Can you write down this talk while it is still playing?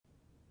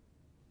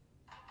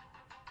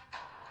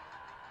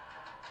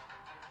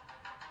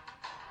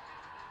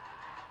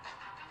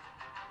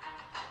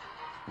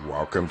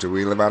Welcome to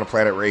We Live on a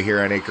Planet right here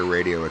on Anchor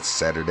Radio. It's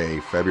Saturday,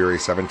 February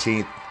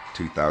 17th,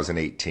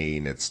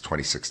 2018. It's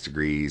 26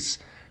 degrees.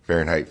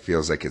 Fahrenheit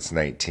feels like it's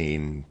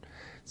 19.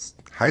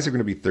 Highs are going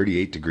to be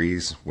 38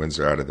 degrees. Winds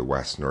are out of the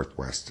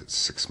west-northwest at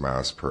 6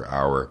 miles per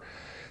hour.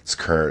 It's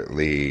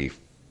currently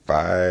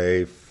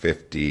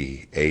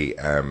 5:50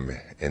 a.m.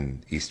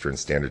 in Eastern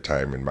Standard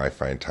Time in my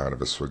fine town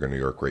of Oswego, New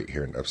York, right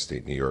here in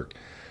upstate New York.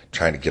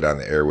 Trying to get on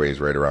the airways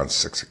right around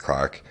 6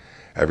 o'clock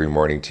every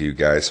morning to you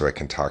guys so I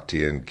can talk to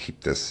you and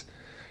keep this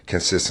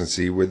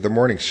consistency with the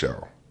morning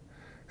show.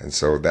 And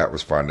so that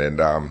was fun. And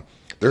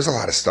there's a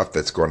lot of stuff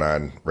that's going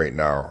on right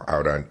now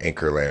out on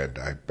Anchorland.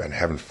 I've been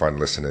having fun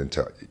listening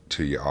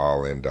to you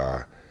all. And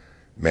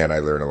man, I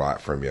learn a lot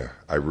from you.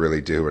 I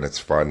really do. And it's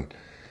fun.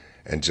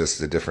 And just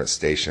the different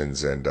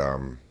stations and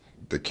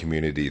the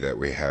community that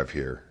we have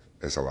here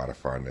is a lot of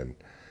fun. And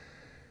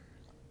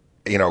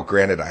you know,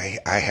 granted, I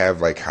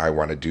have like how I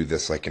want to do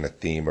this like in a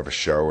theme of a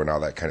show and all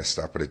that kind of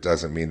stuff, but it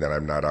doesn't mean that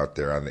I'm not out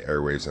there on the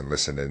airwaves and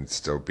listening and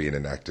still being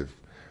an active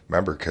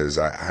member because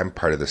I'm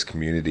part of this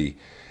community.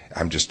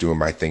 I'm just doing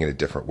my thing in a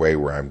different way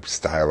where I'm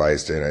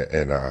stylized in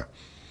a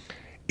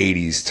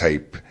 80s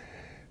type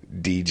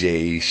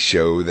DJ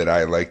show that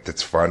I like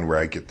that's fun where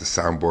I get the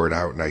soundboard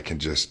out and I can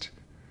just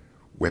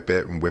whip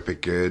it and whip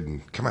it good.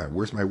 And come on,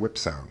 where's my whip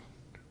sound?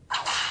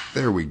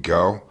 There we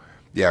go.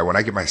 Yeah, when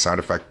I get my sound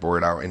effect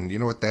board out, and you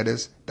know what that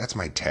is? That's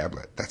my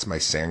tablet. That's my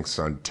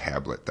Samsung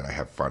tablet that I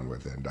have fun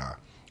with, and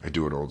I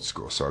do it old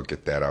school, so I'll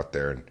get that out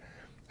there and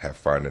have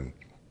fun.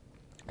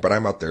 But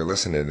I'm out there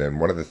listening, and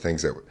one of the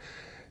things that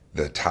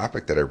the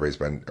topic that everybody's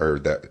been, or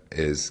that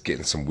is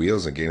getting some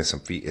wheels and getting some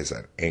feet, is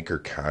an Anchor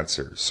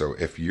concert. So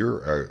if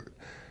you're a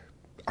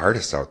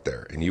artist out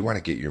there and you want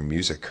to get your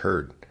music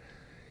heard,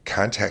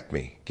 contact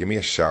me, give me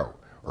a shout,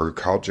 or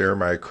call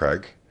Jeremiah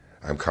Craig.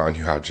 I'm calling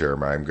you out,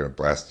 Jeremiah. I'm going to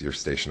blast your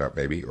station up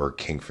maybe, or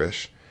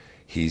Kingfish.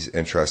 He's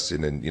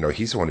interested in,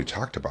 he's the one who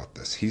talked about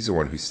this. He's the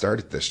one who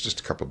started this just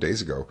a couple of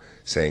days ago,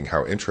 saying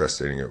how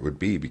interesting it would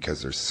be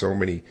because there's so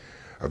many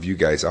of you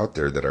guys out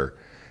there that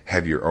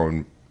have your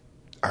own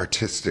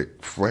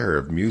artistic flair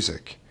of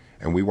music,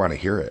 and we want to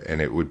hear it. And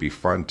it would be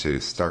fun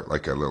to start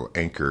like a little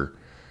Anchor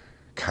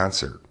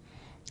concert.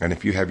 And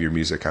if you have your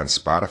music on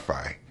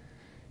Spotify,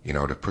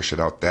 to push it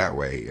out that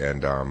way.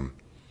 And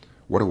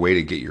what a way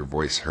to get your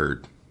voice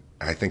heard.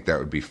 I think that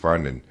would be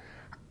fun. And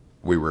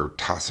we were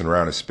tossing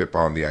around and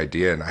spitballing the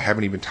idea. And I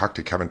haven't even talked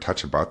to Kevin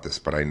Touch about this,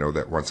 but I know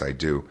that once I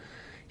do,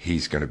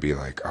 he's going to be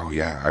like, oh,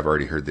 yeah, I've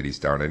already heard that he's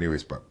down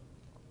anyways. But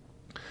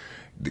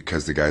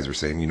because the guys were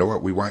saying, you know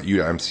what, we want you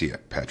to MC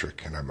it,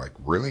 Patrick. And I'm like,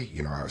 really?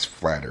 I was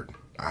flattered.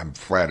 I'm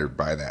flattered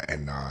by that.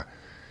 And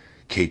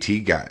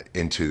KT got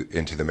into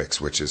the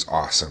mix, which is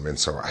awesome. And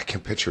so I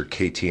can picture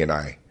KT and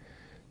I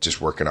just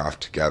working off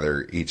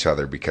together each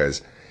other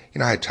because,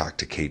 I talked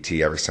to KT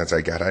ever since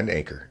I got on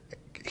Anchor.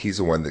 He's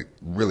the one that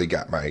really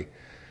got my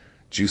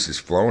juices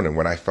flowing. And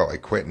when I felt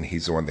like quitting,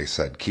 he's the one they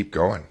said, keep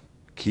going.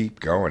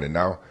 And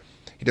now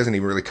he doesn't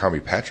even really call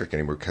me Patrick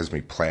anymore because we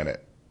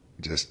Planet.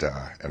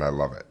 And I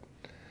love it.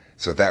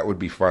 So that would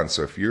be fun.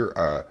 So if you're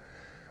a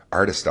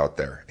artist out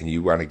there and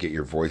you want to get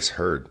your voice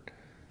heard,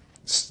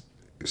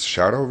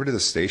 shout over to the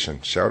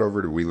station. Shout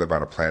over to We Live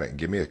on a Planet and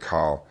give me a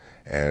call.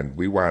 And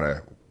we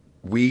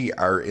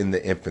are in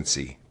the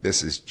infancy.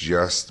 This has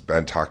just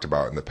been talked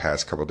about in the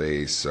past couple of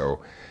days.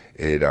 So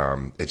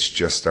it's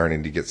just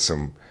starting to get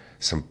some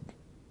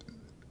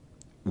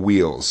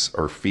wheels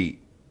or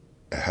feet.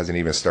 It hasn't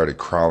even started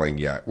crawling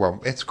yet.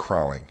 Well, it's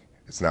crawling.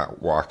 It's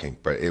not walking,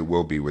 but it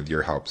will be with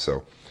your help.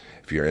 So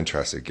if you're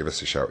interested, give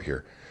us a shout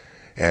here.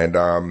 And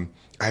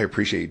I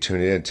appreciate you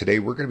tuning in. Today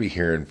we're going to be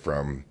hearing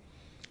from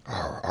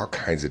all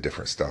kinds of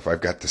different stuff.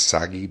 I've got the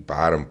Soggy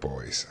Bottom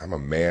Boys. I'm a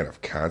man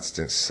of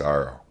constant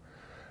sorrow.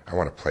 I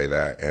want to play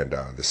that. And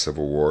the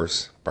Civil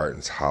Wars,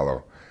 Barton's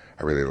Hollow.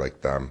 I really like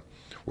them.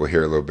 We'll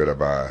hear a little bit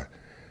of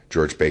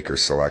George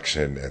Baker's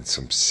selection and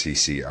some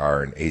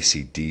CCR and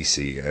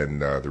AC/DC. And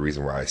the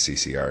reason why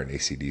CCR and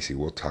AC/DC,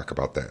 we'll talk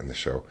about that in the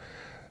show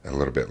a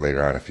little bit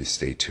later on if you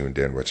stay tuned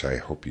in, which I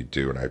hope you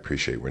do, and I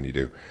appreciate when you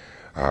do.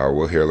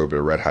 We'll hear a little bit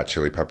of Red Hot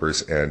Chili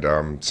Peppers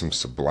and some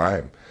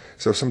Sublime.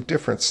 So some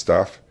different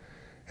stuff.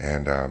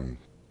 And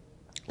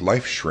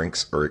life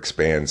shrinks or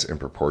expands in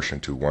proportion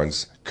to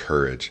one's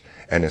courage.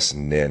 Ennis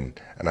Nin,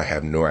 and I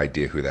have no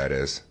idea who that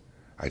is.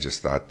 I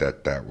just thought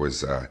that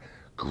was a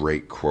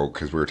great quote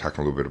because we were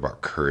talking a little bit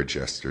about courage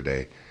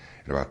yesterday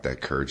and about that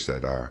courage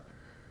that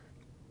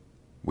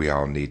we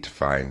all need to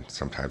find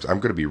sometimes. I'm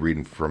going to be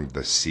reading from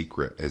The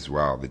Secret as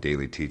well, the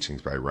daily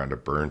teachings by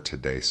Rhonda Byrne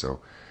today.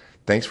 So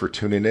thanks for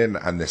tuning in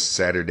on this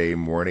Saturday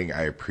morning.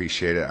 I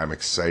appreciate it. I'm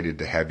excited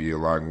to have you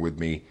along with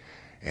me.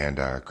 And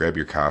grab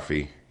your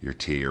coffee, your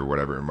tea, or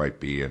whatever it might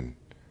be, and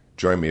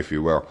join me if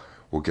you will.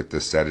 We'll get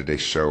this Saturday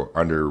show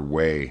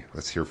underway.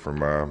 Let's hear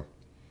from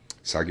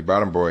Soggy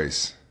Bottom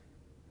Boys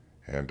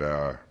and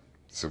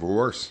Civil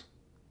Wars.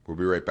 We'll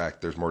be right back.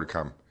 There's more to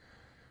come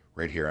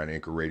right here on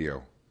Anchor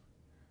Radio.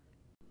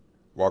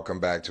 Welcome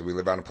back to We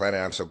Live on a Planet.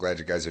 I'm so glad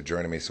you guys are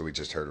joining me. So we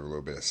just heard a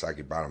little bit of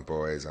Soggy Bottom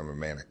Boys. I'm a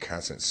man of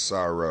constant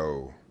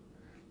sorrow.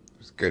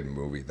 was a good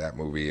movie. That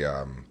movie,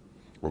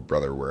 "Will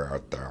Brother Wear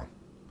Art Thou?"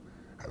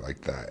 I like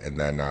that. And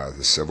then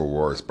the Civil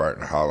Wars,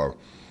 Barton Hollow.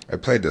 I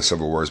played the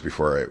Civil Wars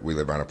before We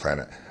Live on a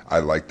Planet. I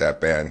like that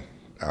band.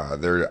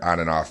 They're on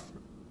and off.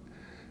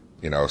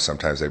 You know,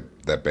 sometimes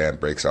that band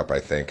breaks up,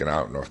 I think, and I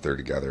don't know if they're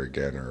together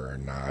again or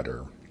not.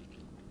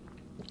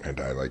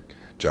 And I like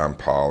John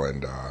Paul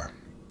and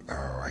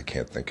I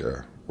can't think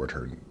of what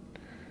her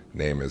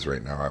name is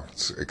right now.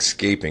 It's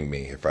escaping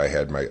me. If I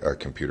had my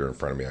computer in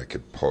front of me, I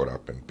could pull it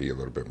up and be a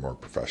little bit more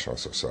professional.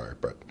 So sorry,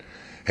 but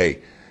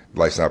hey,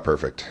 life's not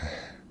perfect.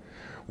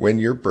 When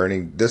you're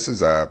burning, this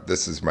is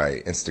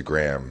my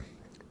Instagram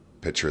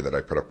picture that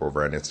I put up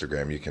over on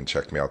Instagram. You can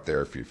check me out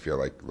there if you feel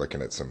like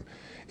looking at some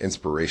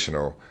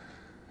inspirational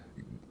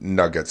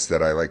nuggets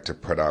that I like to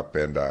put up,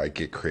 and I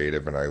get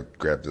creative and I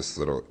grab this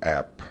little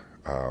app,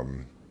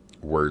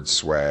 Word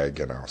Swag,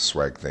 and I'll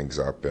swag things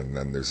up. And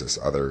then there's this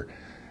other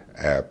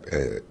app,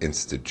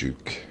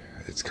 Instajuke,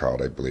 it's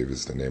called, I believe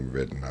is the name of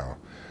it, and I'll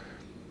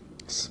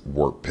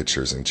warp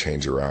pictures and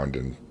change around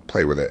and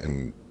play with it.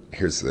 And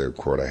here's the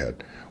quote I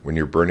had: "When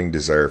your burning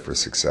desire for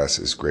success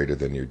is greater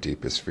than your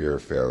deepest fear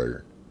of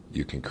failure,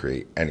 you can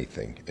create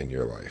anything in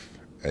your life,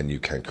 and you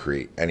can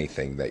create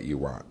anything that you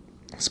want."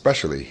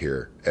 Especially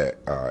here at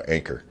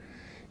Anchor,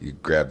 you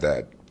grab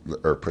that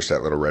or push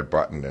that little red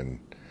button and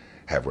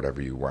have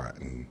whatever you want.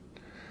 And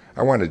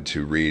I wanted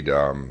to read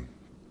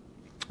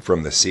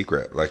from The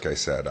Secret, like I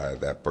said,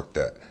 that book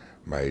that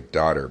my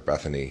daughter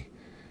Bethany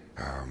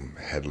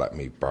had let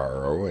me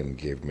borrow and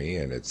gave me,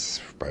 and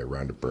it's by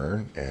Rhonda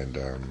Byrne. And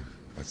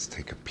let's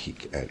take a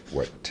peek at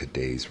what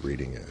today's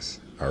reading is.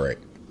 All right,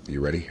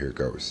 you ready? Here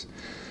goes.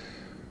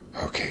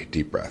 Okay,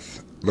 deep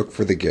breath. Look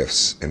for the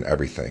gifts in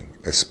everything,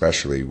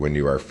 especially when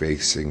you are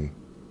facing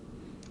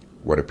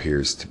what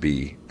appears to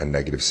be a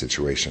negative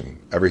situation.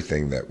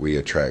 Everything that we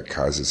attract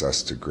causes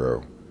us to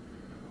grow,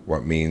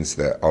 what means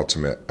that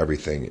ultimate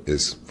everything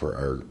is for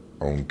our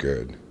own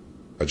good.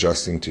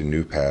 Adjusting to a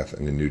new path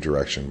and a new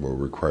direction will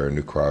require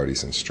new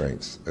qualities and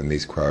strengths, and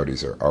these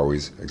qualities are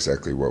always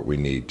exactly what we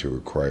need to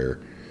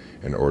acquire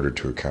in order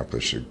to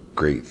accomplish the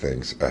great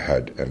things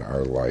ahead in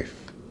our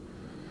life.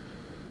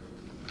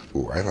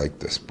 Ooh, I like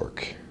this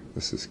book.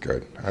 This is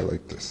good. I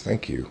like this.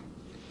 Thank you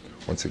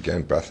once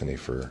again, Bethany,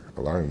 for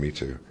allowing me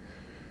to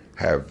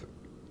have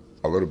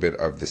a little bit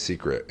of The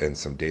Secret and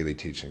some daily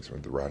teachings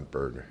with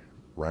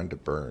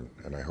Rhonda Byrne,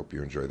 and I hope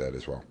you enjoy that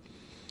as well.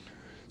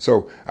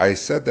 So I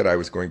said that I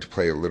was going to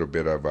play a little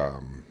bit of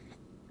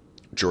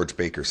George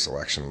Baker's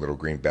selection, Little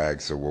Green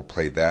Bag, so we'll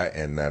play that,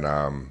 and then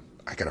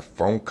I got a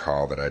phone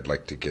call that I'd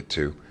like to get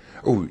to.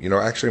 Oh,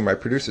 actually my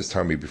producer's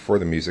telling me before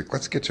the music,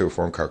 let's get to a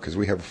phone call, because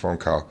we have a phone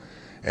call,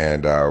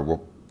 and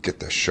we'll get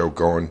the show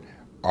going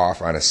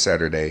off on a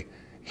Saturday,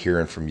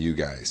 hearing from you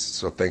guys.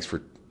 So thanks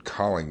for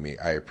calling me.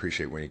 I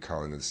appreciate when you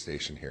call into the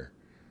station here.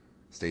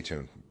 Stay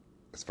tuned.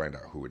 Let's find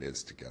out who it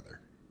is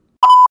together.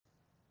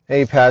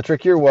 Hey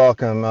Patrick, you're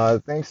welcome.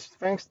 Thanks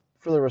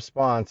for the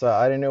response.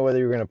 I didn't know whether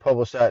you were going to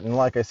publish that, and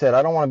like I said,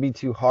 I don't want to be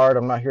too hard.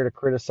 I'm not here to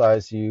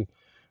criticize you,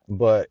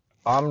 but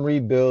I'm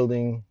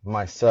rebuilding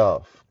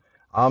myself.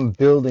 I'm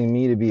building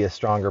me to be a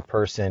stronger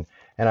person,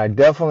 and I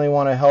definitely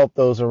want to help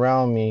those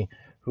around me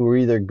who are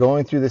either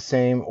going through the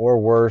same or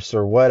worse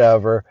or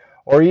whatever,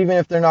 or even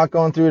if they're not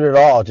going through it at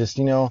all. Just,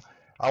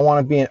 I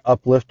want to be an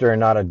uplifter and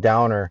not a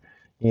downer,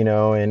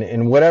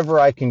 and whatever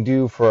I can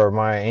do for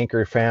my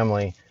Anchor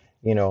family,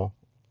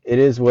 it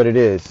is what it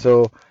is.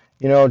 So,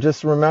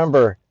 just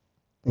remember,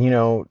 you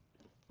know,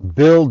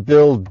 build,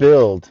 build,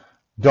 build.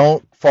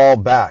 Don't fall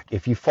back.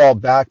 If you fall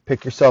back,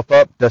 pick yourself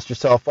up, dust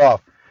yourself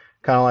off.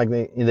 Kind of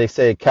like they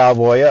say,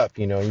 cowboy up.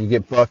 You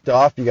get bucked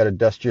off, you got to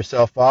dust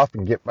yourself off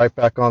and get right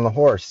back on the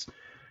horse.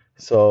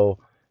 So,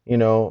 you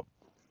know,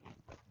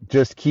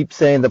 just keep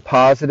saying the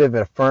positive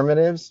and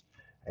affirmatives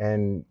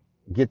and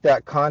get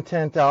that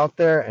content out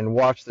there and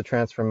watch the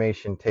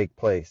transformation take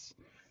place.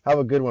 Have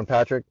a good one,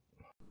 Patrick.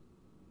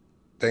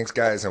 Thanks,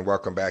 guys, and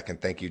welcome back,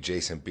 and thank you,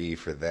 Jason B,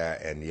 for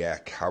that. And yeah,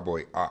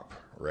 cowboy up,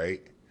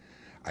 right?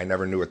 I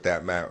never knew what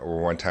that meant.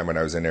 One time when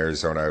I was in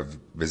Arizona, I was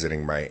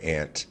visiting my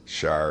aunt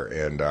Shar,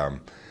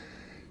 and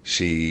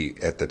she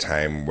at the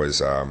time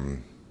was a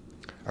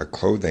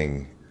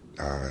clothing.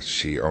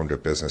 She owned a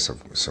business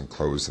of some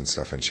clothes and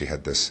stuff, and she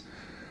had this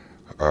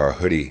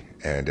hoodie,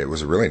 and it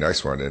was a really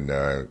nice one. And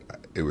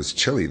it was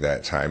chilly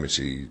that time,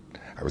 and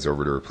I was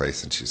over to her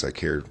place, and she's like,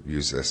 "Here,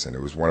 use this." And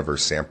it was one of her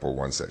sample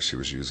ones that she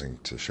was using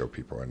to show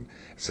people, and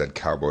it said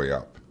 "Cowboy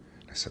Up."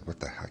 And I said, "What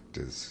the heck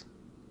does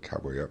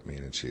Cowboy Up mean?"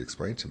 And she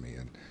explained to me,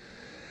 and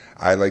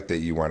I like that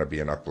you want to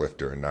be an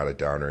uplifter and not a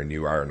downer, and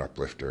you are an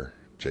uplifter,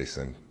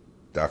 Jason,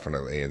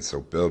 definitely. And so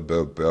build,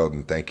 build, build,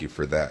 and thank you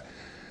for that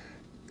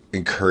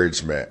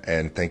encouragement,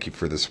 and thank you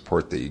for the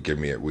support that you give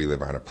me at We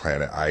Live on a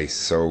Planet. I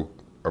so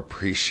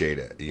appreciate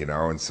it,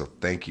 and so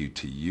thank you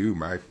to you,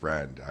 my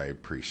friend. I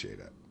appreciate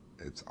it.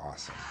 It's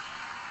awesome.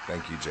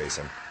 Thank you,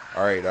 Jason.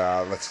 All right,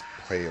 let's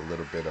play a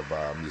little bit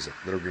of music.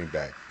 Little Green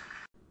Bag.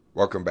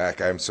 Welcome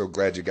back. I'm so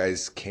glad you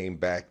guys came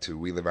back to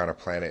We Live on a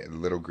Planet,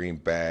 Little Green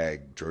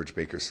Bag, George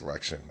Baker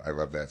selection. I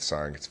love that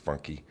song. It's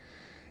funky.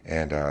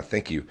 And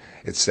thank you.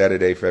 It's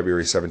Saturday,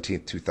 February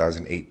 17th,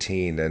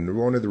 2018. And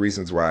one of the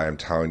reasons why I'm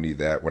telling you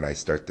that when I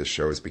start this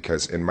show is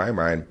because, in my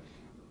mind,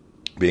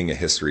 being a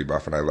history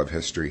buff, and I love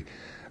history,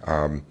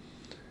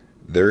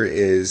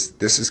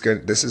 this is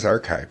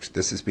archived.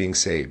 This is being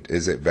saved.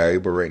 Is it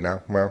valuable right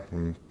now? Well,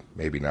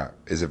 maybe not.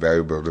 Is it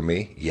valuable to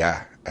me?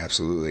 Yeah,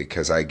 absolutely,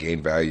 because I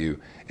gain value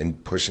in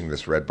pushing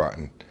this red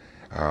button.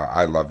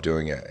 I love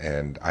doing it,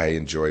 and I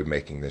enjoy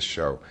making this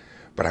show.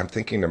 But I'm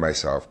thinking to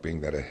myself,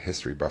 being that a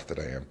history buff that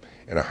I am,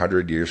 in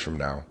 100 years from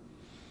now,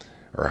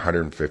 or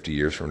 150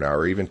 years from now,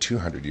 or even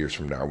 200 years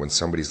from now, when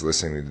somebody's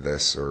listening to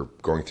this or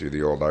going through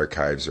the old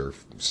archives or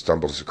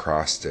stumbles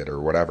across it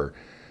or whatever,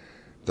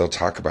 they'll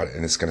talk about it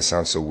and it's going to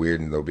sound so weird,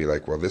 and they'll be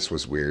like, well, this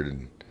was weird,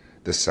 and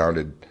this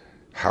sounded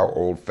how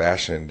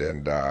old-fashioned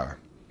and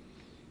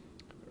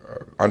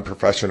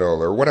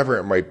unprofessional, or whatever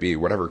it might be,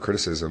 whatever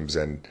criticisms,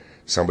 and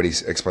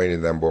somebody's explaining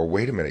to them, well,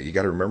 wait a minute, you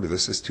got to remember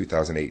this is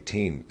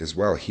 2018 as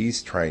well.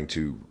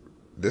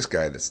 This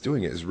guy that's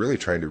doing it is really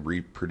trying to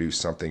reproduce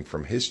something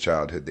from his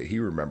childhood that he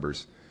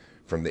remembers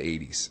from the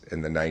 80s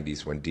and the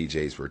 90s when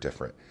DJs were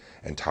different,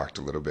 and talked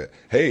a little bit,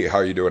 hey,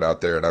 how you doing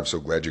out there? And I'm so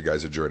glad you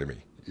guys are joining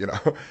me, you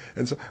know?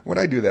 And so when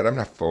I do that, I'm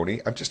not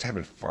phony. I'm just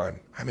having fun.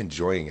 I'm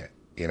enjoying it,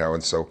 you know?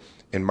 And so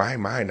in my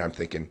mind, I'm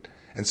thinking,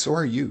 and so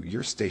are you,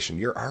 your station,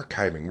 you're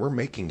archiving. We're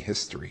making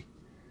history.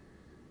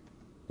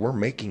 We're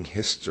making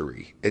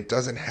history. It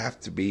doesn't have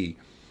to be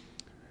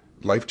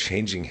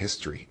life-changing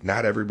history.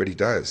 Not everybody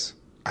does.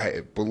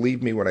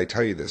 Believe me when I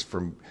tell you this,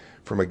 from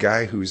a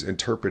guy who's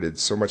interpreted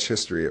so much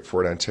history at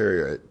Fort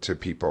Ontario to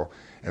people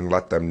and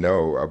let them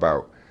know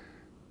about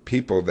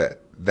people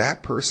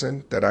that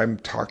person that I'm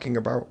talking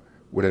about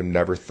would have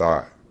never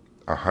thought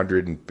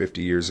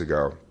 150 years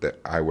ago that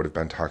I would have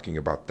been talking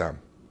about them.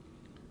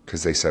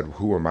 Because they said,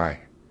 who am I?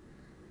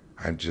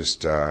 I'm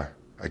just a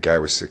guy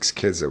with 6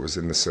 kids that was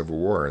in the Civil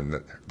War,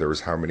 and there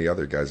was how many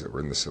other guys that were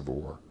in the Civil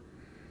War.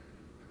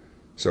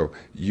 So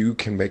you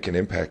can make an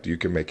impact, you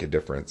can make a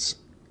difference.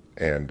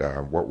 And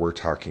what we're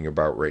talking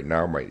about right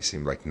now might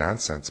seem like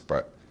nonsense,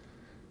 but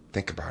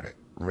think about it.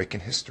 We're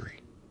making history.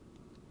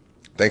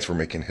 Thanks for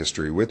making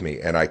history with me.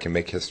 And I can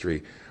make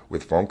history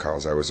with phone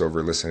calls. I was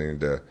over listening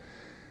to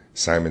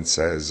Simon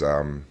Says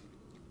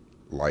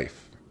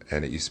Life.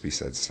 And it used to be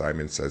said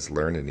Simon Says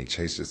Learn, and he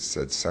changed it to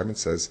said Simon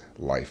Says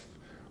Life,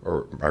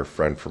 or our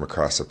friend from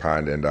across the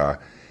pond. And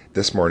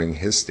this morning,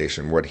 his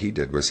station, what he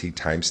did was he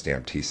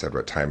time-stamped. He said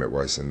what time it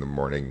was in the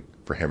morning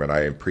for him, and I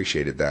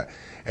appreciated that.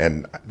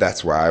 And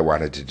that's why I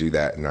wanted to do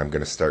that, and I'm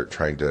going to start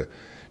trying to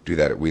do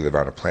that at We Live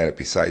on a Planet,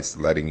 besides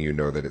letting you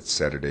know that it's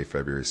Saturday,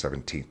 February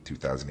 17th,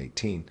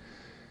 2018,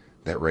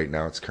 that right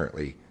now it's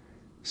currently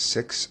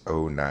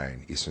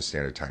 6:09 Eastern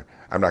Standard Time.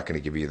 I'm not going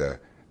to give you the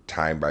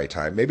time by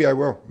time. Maybe I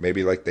will.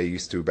 Maybe like they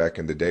used to back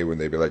in the day when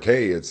they'd be like,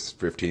 hey, it's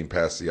 15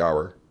 past the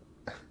hour.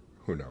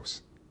 Who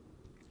knows?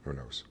 Who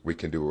knows? We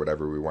can do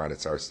whatever we want.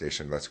 It's our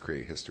station. Let's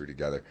create history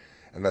together.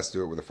 And let's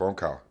do it with a phone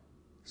call.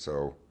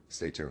 So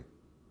stay tuned.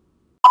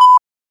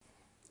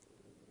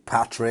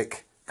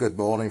 Patrick, good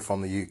morning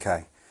from the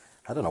UK.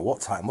 I don't know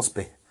what time. Must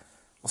be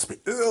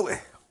early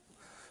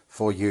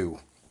for you.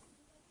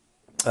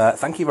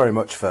 Thank you very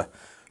much for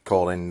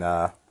calling.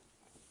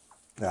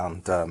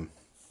 And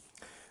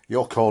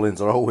your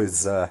callings are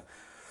always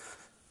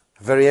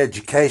very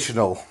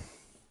educational.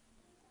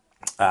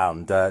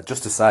 And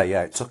just to say,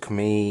 yeah, it took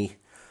me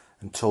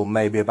until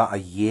maybe about a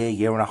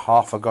year and a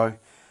half ago,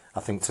 I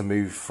think, to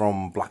move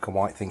from black and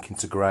white thinking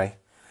to grey,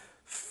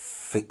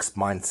 fixed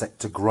mindset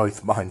to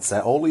growth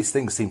mindset. All these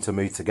things seem to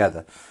move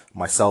together.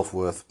 My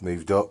self-worth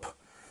moved up,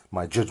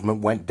 my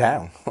judgment went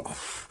down.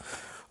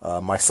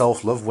 My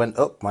self-love went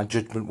up, my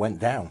judgment went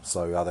down.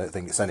 So I don't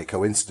think it's any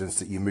coincidence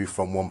that you move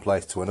from one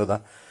place to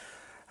another.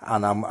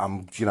 And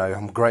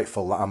I'm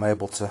grateful that I'm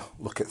able to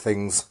look at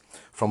things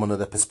from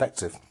another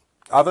perspective.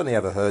 I've only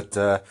ever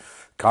heard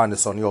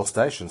kindness on your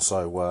station,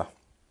 so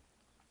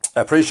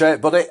appreciate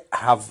it, buddy.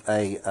 Have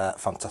a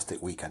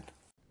fantastic weekend.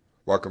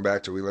 Welcome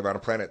back to We Live on a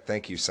Planet.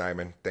 Thank you,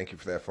 Simon. Thank you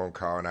for that phone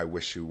call, and I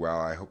wish you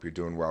well. I hope you're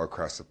doing well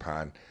across the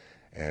pond,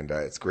 and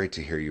it's great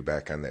to hear you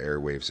back on the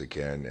airwaves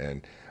again.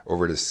 And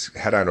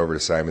head on over to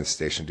Simon's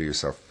station. Do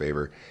yourself a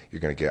favor. You're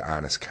going to get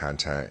honest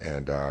content,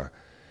 and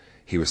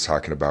he was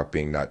talking about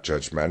being not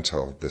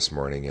judgmental this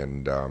morning,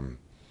 and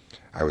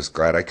I was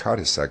glad I caught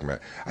his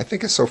segment. I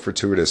think it's so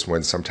fortuitous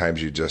when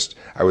sometimes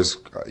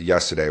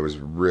yesterday I was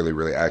really,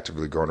 really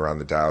actively going around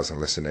the dials and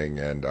listening,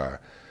 and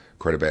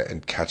quite a bit,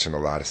 and catching a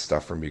lot of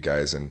stuff from you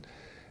guys. And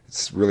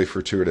it's really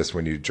fortuitous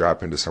when you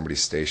drop into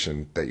somebody's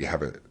station that you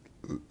haven't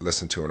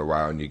listened to in a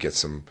while and you get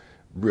some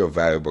real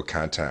valuable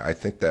content. I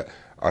think that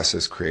us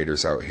as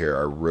creators out here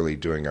are really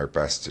doing our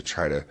best to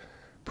try to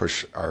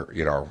push our,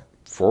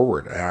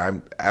 forward. And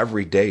I'm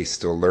every day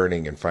still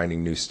learning and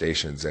finding new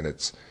stations, and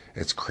it's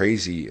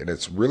crazy, and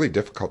it's really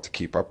difficult to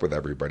keep up with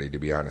everybody, to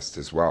be honest,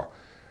 as well.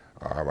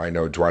 I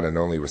know Dwan and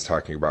Only was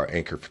talking about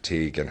anchor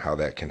fatigue and how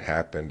that can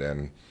happen,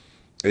 and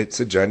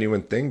it's a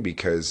genuine thing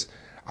because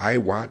I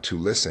want to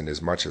listen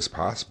as much as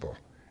possible,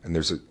 and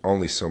there's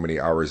only so many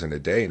hours in a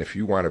day, and if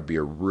you want to be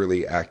a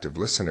really active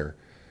listener,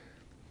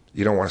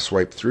 You don't want to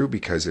swipe through,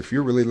 because if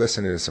you're really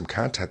listening to some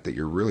content that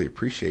you're really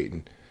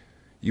appreciating,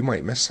 you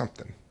might miss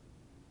something.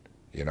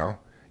 You know,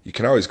 you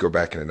can always go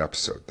back in an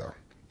episode though.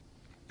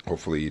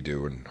 Hopefully you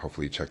do, and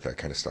hopefully you check that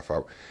kind of stuff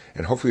out.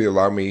 And hopefully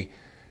allow me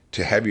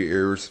to have your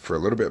ears for a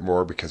little bit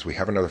more, because we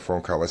have another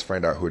phone call. Let's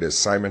find out who it is.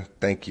 Simon,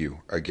 thank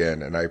you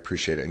again, and I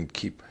appreciate it. And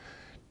keep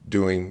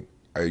doing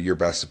your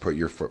best to put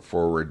your foot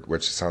forward,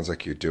 which it sounds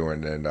like you're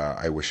doing. And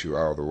I wish you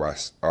all the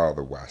best, all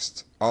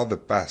the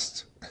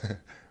best,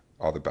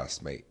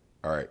 mate.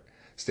 All right,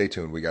 stay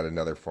tuned. We got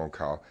another phone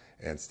call,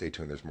 and stay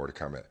tuned. There's more to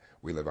come.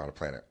 We Live on a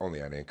Planet, only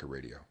on Anchor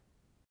Radio.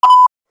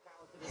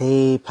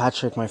 Hey,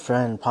 Patrick, my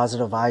friend,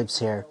 Positive Vibes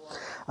here.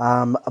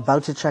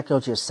 About to check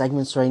out your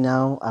segments right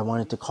now. I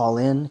wanted to call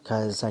in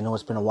because I know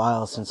it's been a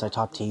while since I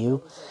talked to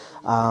you.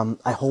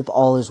 I hope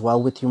all is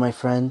well with you, my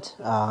friend.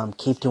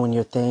 Keep doing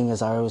your thing,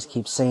 as I always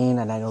keep saying,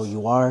 and I know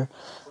you are.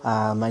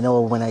 I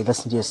know when I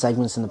listened to your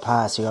segments in the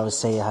past, you always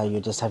say how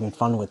you're just having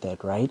fun with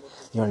it, right?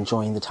 You're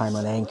enjoying the time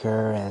on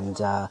Anchor,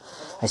 and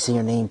I see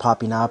your name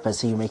popping up. I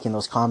see you making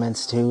those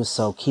comments too,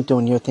 so keep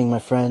doing your thing, my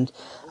friend.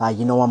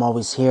 You know I'm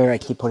always here. I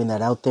keep putting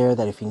that out there,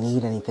 that if you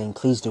need anything,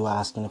 please do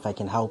ask, and if I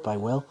can help, I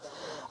will.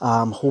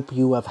 Hope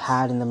you have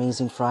had an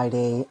amazing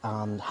Friday.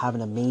 Have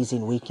an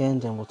amazing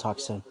weekend, and we'll talk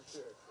soon.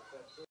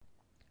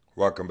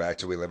 Welcome back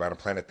to We Live on a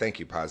Planet. Thank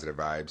you, Positive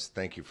Vibes.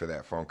 Thank you for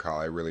that phone call.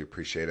 I really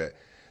appreciate it.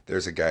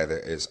 There's a guy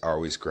that is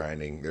always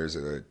grinding. There's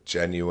a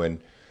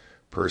genuine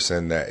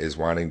person that is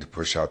wanting to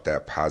push out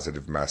that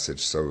positive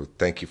message. So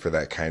thank you for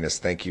that kindness.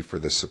 Thank you for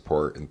the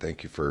support, and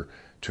thank you for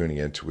tuning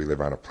in to We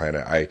Live on a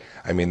Planet.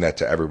 I mean that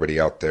to everybody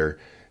out there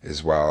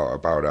as well,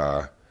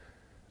 about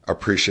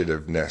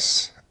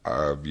appreciativeness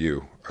of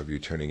you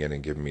tuning in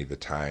and giving me the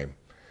time.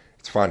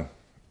 It's fun.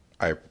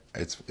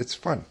 It's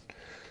fun.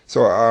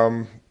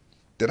 So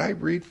did I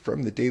read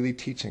from the daily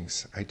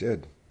teachings? I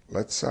did.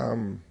 Let's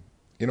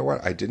you know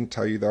what? I didn't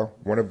tell you though.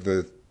 One of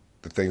the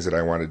things that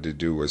I wanted to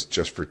do was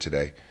just for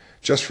today.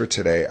 Just for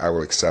today, I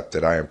will accept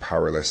that I am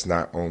powerless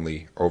not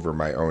only over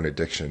my own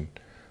addiction,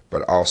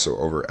 but also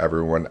over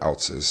everyone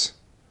else's.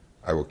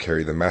 I will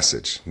carry the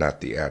message, not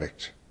the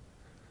addict.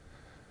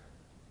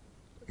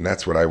 And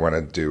that's what I want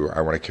to do.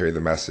 I want to carry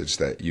the message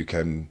that you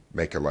can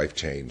make a life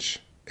change.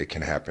 It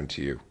can happen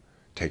to you.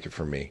 Take it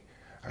from me.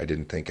 I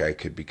didn't think I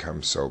could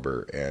become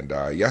sober. And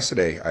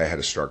yesterday I had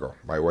a struggle.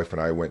 My wife and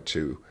I went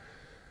to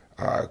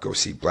go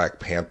see Black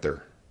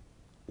Panther.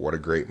 What a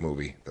great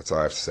movie. That's all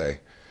I have to say.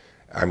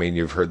 I mean,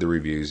 you've heard the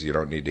reviews. You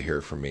don't need to hear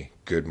it from me.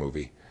 Good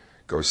movie.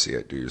 Go see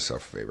it. Do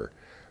yourself a favor.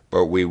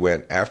 But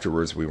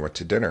afterwards, we went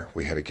to dinner.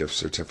 We had a gift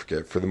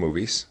certificate for the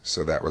movies,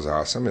 so that was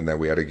awesome. And then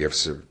we had a gift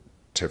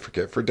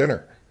certificate for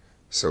dinner.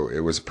 So it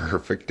was a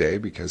perfect day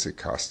because it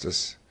cost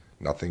us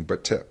nothing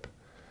but tip.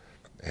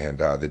 And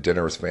the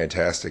dinner was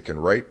fantastic.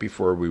 And right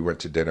before we went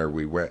to dinner,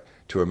 we went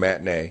to a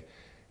matinee,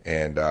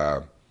 and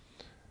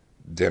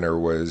dinner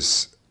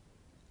was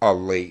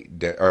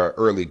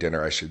early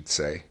dinner, I should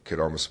say. Could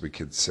almost be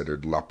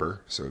considered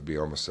lupper, so it would be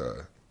almost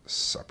a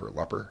supper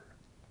lupper,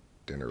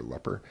 dinner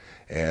lupper.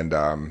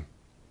 And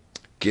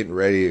getting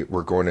ready,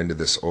 we're going into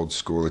this old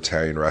school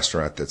Italian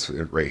restaurant that's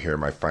right here in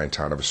my fine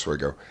town of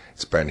Oswego.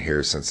 It's been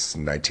here since the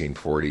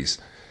 1940s,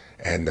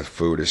 and the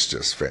food is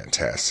just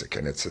fantastic,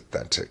 and it's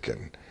authentic,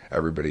 and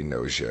everybody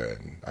knows you.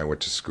 And I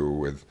went to school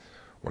with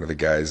one of the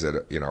guys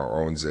that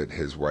owns it.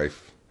 His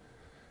wife,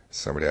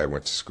 somebody I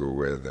went to school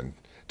with, and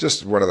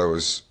just one of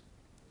those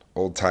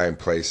old time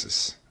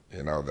places.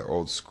 The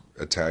old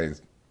Italian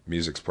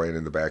music's playing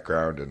in the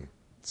background, and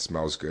it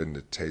smells good, and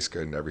it tastes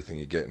good, and everything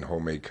you get, in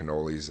homemade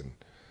cannolis. And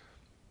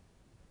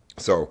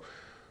so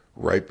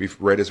right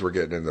as we're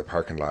getting into the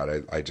parking lot,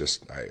 I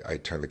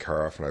turned the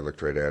car off and I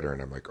looked right at her,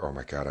 and I'm like, oh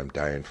my God, I'm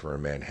dying for a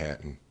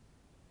Manhattan.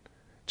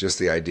 Just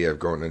the idea of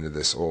going into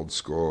this old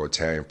school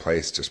Italian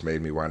place just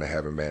made me want to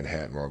have a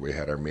Manhattan while we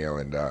had our meal.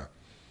 And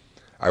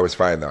I was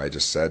fine though. I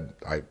just said,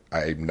 I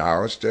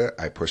acknowledged it,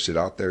 I pushed it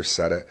out there,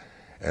 said it,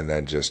 and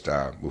then just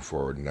move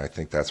forward. And I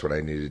think that's what I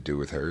needed to do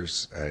with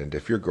hers. And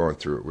if you're going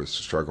through it,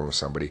 struggling with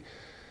somebody,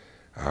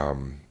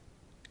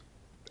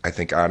 I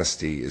think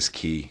honesty is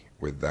key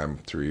with them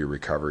through your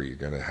recovery. You're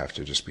going to have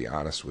to just be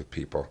honest with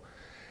people.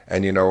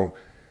 And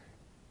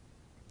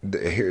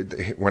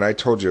when I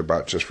told you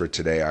about just for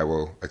today, I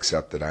will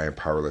accept that I am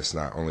powerless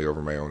not only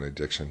over my own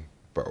addiction,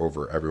 but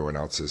over everyone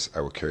else's.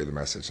 I will carry the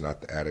message,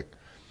 not the addict.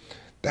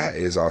 That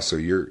is also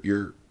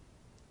you're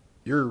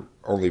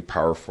only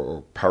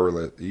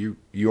powerless.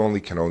 You only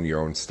can own your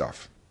own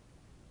stuff.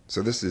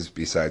 So this is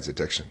besides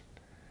addiction.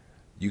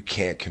 You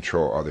can't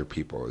control other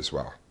people as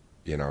well.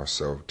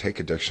 So take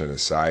addiction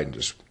aside, and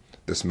just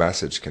this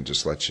message can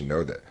just let you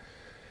know that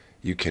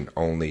you can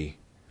only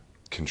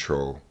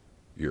control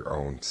your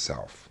own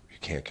self. You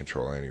can't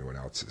control anyone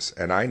else's.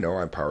 And I know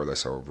I'm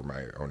powerless over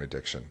my own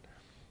addiction,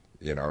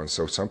 and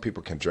so some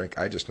people can drink.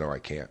 I just know I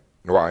can't.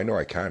 Well, I know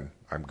I can.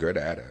 I'm good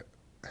at it.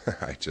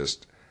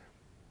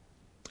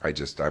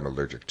 I'm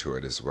allergic to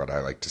it is what I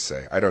like to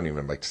say. I don't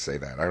even like to say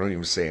that. I don't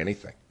even say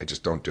anything. I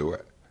just don't do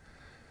it.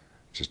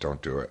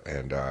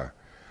 And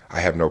I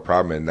have no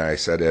problem. And I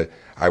said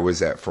I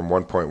was at from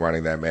one point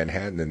wanting that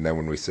Manhattan, and then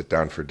when we sit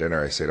down for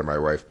dinner, I say to my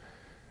wife,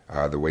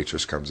 the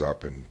waitress comes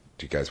up and,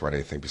 do you guys want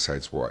anything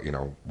besides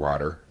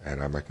water?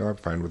 And I'm like, no, I'm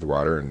fine with the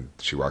water. And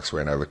she walks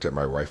away, and I looked at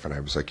my wife and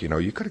I was like,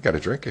 you could have got a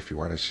drink if you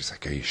wanted. She's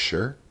like, are you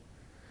sure?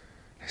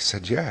 I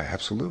said, yeah,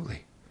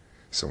 absolutely.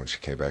 So when she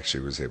came back, she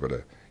was able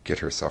to get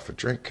herself a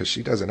drink because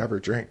she doesn't ever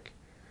drink.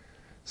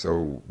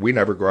 So we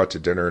never go out to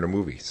dinner and a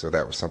movie. So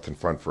that was something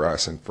fun for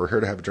us. And for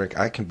her to have a drink,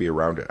 I can be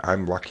around it.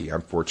 I'm lucky.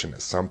 I'm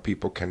fortunate. Some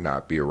people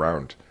cannot be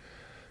around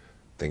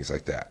things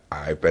like that.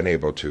 I've been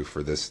able to,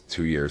 for this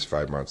 2 years,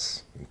 5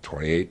 months, and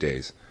 28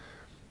 days,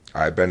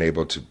 I've been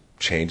able to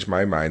change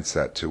my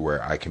mindset to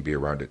where I can be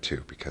around it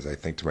too. Because I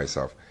think to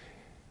myself,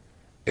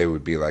 it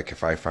would be like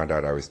if I found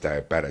out I was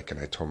diabetic and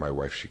I told my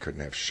wife she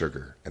couldn't have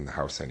sugar in the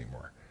house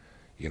anymore.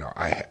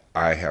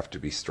 I have to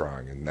be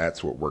strong, and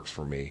that's what works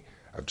for me,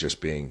 of just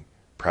being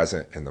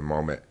present in the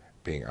moment,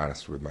 being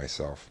honest with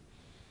myself.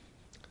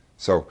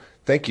 So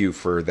thank you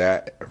for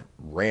that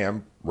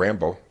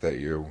ramble that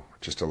you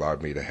just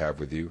allowed me to have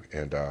with you.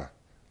 And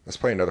let's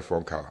play another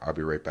phone call. I'll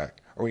be right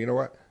back. Oh, you know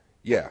what?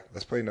 Yeah,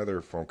 let's play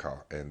another phone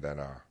call, and then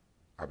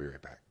I'll be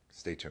right back.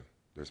 Stay tuned.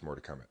 There's more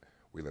to come.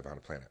 We Live on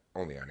a Planet,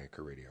 only on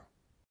Anchor Radio.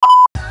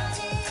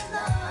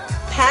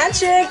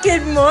 Patrick,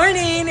 good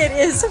morning. It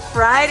is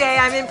Friday.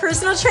 I'm in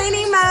personal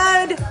training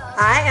mode.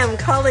 I am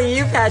calling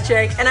you,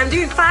 Patrick, and I'm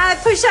doing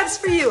 5 push-ups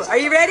for you. Are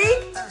you ready?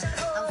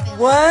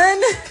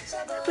 1,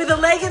 with a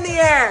leg in the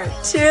air.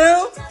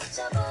 2,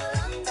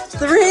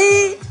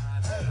 3,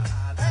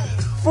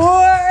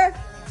 4,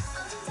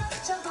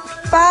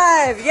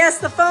 5. Yes,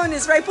 the phone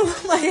is right below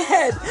my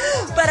head,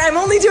 but I'm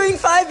only doing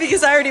 5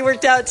 because I already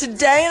worked out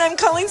today, and I'm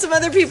calling some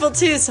other people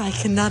too, so I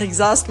cannot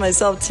exhaust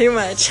myself too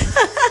much.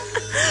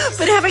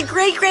 But have a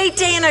great, great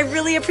day, and I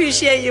really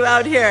appreciate you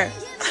out here.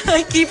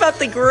 Keep up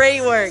the great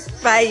work.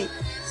 Bye.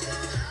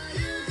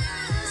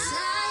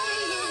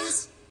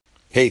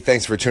 Hey,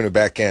 thanks for tuning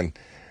back in.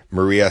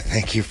 Maria,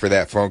 thank you for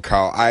that phone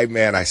call.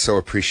 I so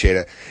appreciate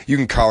it. You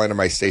can call into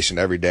my station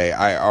every day.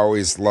 I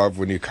always love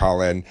when you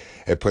call in.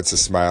 It puts a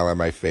smile on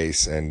my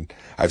face. And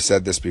I've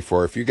said this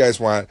before. If you guys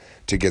want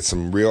to get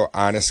some real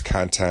honest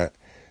content,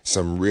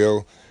 some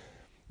real,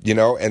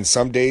 and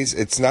some days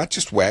it's not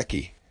just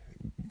wacky.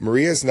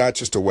 Maria's not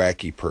just a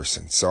wacky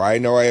person. So I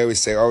know I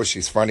always say, oh,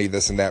 she's funny,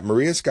 this and that.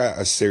 Maria's got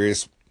a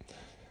serious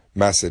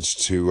message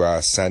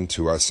to send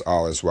to us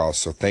all as well.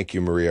 So thank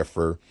you, Maria,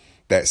 for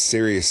that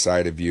serious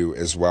side of you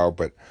as well.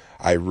 But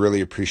I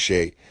really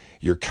appreciate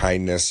your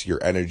kindness,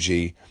 your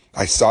energy.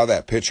 I saw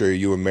that picture of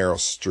you and Meryl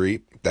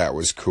Streep. That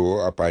was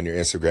cool up on your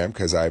Instagram,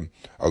 because I'm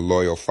a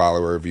loyal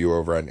follower of you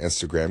over on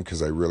Instagram,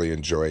 because I really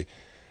enjoy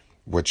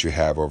what you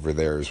have over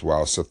there as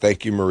well. So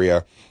thank you,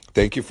 Maria.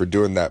 Thank you for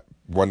doing that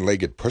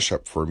one-legged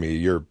push-up for me.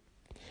 You're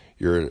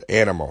an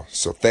animal,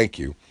 so thank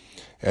you.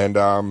 And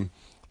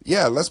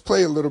let's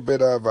play a little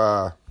bit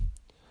of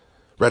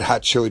Red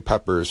Hot Chili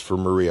Peppers for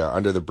Maria,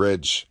 Under the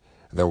Bridge.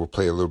 And then we'll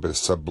play a little bit of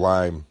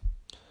Sublime,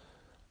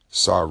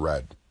 Saw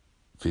Red,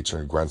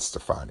 featuring Gwen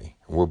Stefani.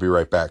 And we'll be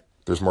right back.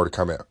 There's more to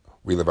come at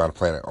We Live on a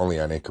Planet, only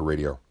on Anchor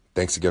Radio.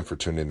 Thanks again for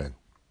tuning in.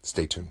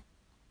 Stay tuned.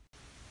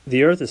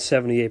 The Earth is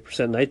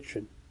 78%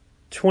 nitrogen,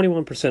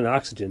 21%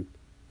 oxygen,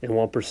 and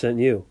 1%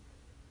 you.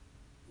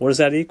 What does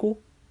that equal?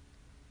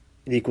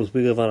 It equals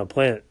We Live on a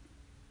Planet,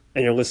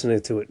 and you're listening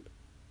to it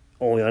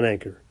only on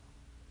Anchor.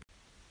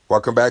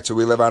 Welcome back to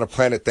We Live on a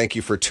Planet. Thank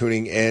you for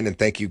tuning in, and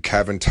thank you,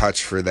 Kevin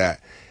Touch, for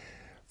that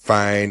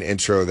fine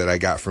intro that I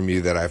got from you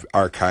that I've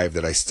archived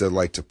that I still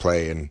like to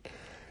play. And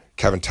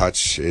Kevin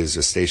Touch is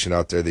a station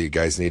out there that you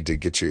guys need to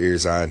get your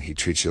ears on. He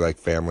treats you like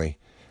family.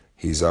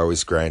 He's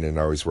always grinding,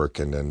 always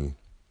working, and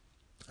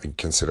I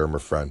consider him a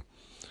friend.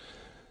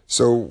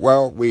 So,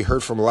 we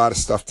heard from a lot of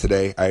stuff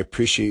today. I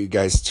appreciate you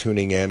guys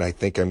tuning in. I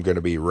think I'm going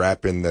to be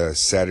wrapping the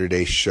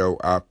Saturday show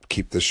up,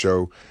 keep the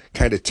show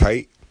kind of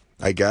tight,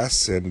 I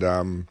guess. And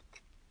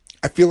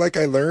I feel like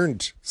I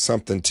learned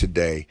something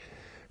today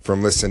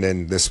from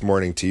listening this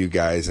morning to you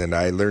guys. And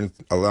I learned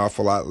an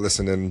awful lot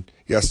listening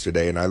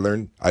yesterday. And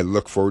I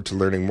look forward to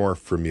learning more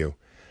from you.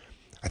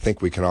 I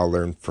think we can all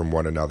learn from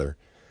one another.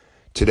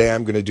 Today,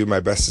 I'm going to do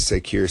my best to stay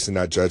curious and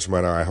not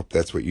judgmental. I hope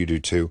that's what you do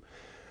too.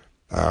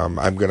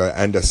 I'm going to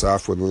end us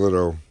off with a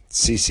little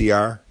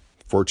CCR,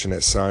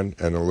 Fortunate Son,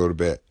 and a little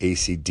bit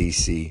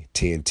AC/DC,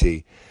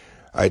 TNT.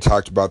 I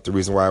talked about the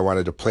reason why I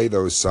wanted to play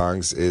those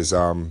songs is,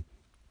 I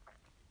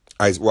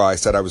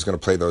said I was going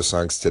to play those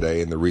songs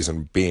today, and the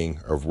reason being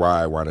of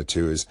why I wanted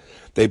to is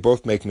they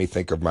both make me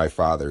think of my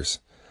fathers.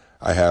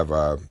 I have,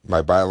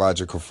 my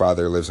biological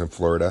father lives in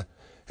Florida,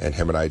 and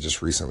him and I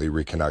just recently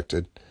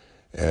reconnected.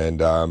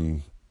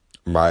 And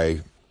my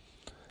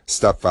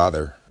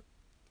stepfather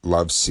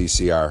loves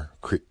CCR,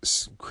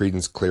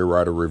 Creedence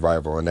Clearwater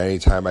Revival. And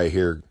anytime I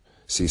hear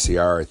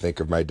CCR, I think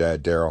of my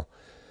dad, Daryl.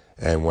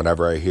 And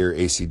whenever I hear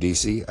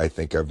AC/DC, I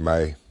think of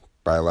my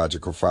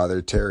biological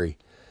father, Terry.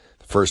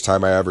 The first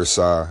time I ever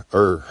saw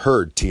or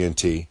heard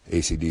TNT,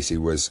 AC/DC,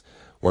 was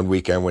one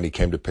weekend when he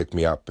came to pick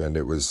me up. And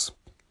it was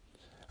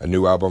a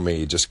new album, and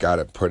he just got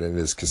it put in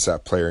his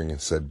cassette player and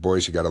said,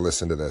 "Boys, you got to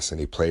listen to this." And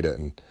he played it,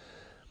 and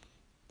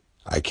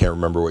I can't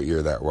remember what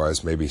year that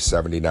was, maybe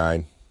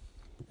 79,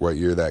 what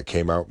year that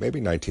came out, maybe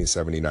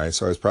 1979.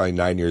 So I was probably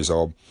 9 years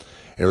old.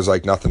 And it was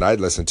like nothing I'd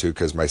listened to,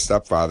 because my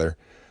stepfather,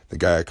 the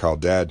guy I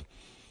called Dad,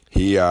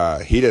 he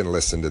didn't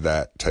listen to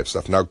that type of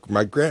stuff. Now,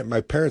 my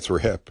parents were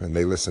hip, and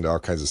they listened to all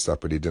kinds of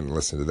stuff, but he didn't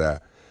listen to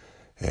that.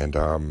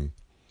 And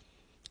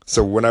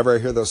so whenever I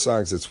hear those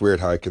songs, it's weird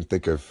how I can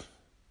think of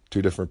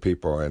two different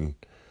people. And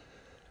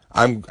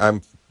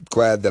I'm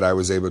glad that I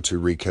was able to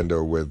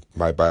rekindle with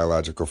my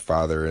biological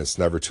father. And it's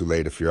never too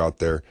late if you're out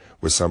there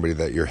with somebody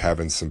that you're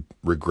having some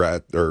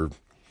regret or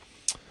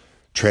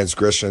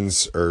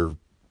transgressions or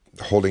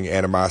holding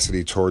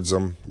animosity towards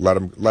them.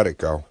 Let it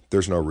go.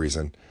 There's no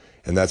reason.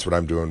 And that's what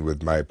I'm doing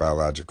with my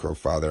biological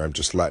father. I'm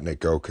just letting it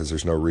go, because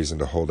there's no reason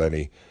to hold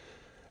any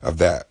of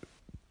that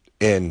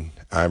in.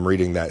 I'm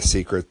reading that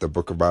Secret, the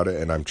book about it,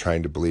 and I'm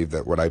trying to believe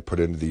that what I put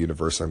into the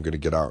universe, I'm going to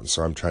get out. And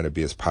so I'm trying to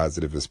be as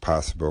positive as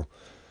possible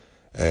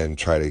and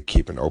try to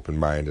keep an open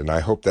mind. And I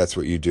hope that's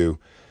what you do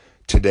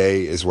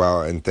today as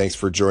well. And thanks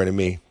for joining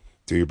me.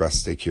 Do your best to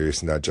stay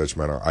curious and not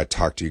judgmental. I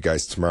talk to you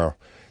guys tomorrow.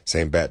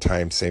 Same bat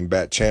time, same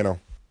bat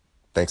channel.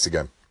 Thanks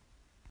again.